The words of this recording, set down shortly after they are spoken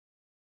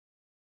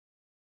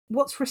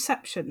What's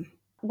reception?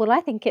 Well,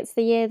 I think it's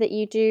the year that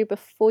you do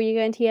before you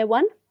go into year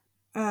one.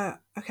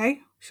 Okay,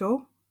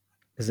 sure.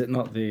 Is it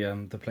not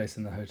the place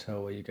in the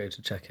hotel where you go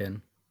to check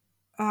in?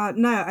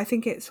 No, I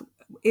think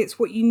it's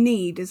what you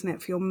need, isn't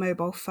it, for your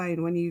mobile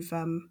phone when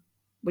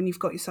you've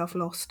got yourself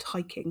lost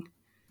hiking.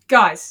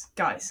 Guys.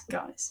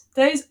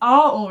 Those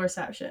are all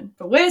reception,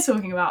 but we're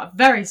talking about a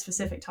very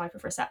specific type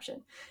of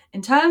reception.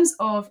 In terms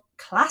of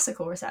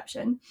classical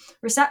reception,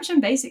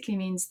 reception basically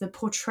means the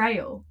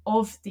portrayal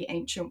of the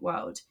ancient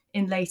world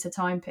in later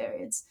time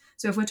periods.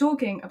 So if we're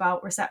talking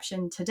about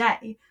reception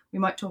today, we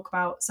might talk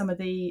about some of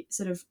the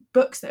sort of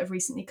books that have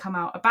recently come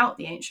out about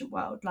the ancient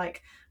world,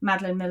 like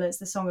Madeline Miller's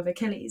The Song of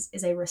Achilles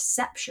is a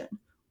reception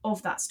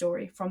of that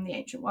story from the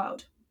ancient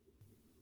world.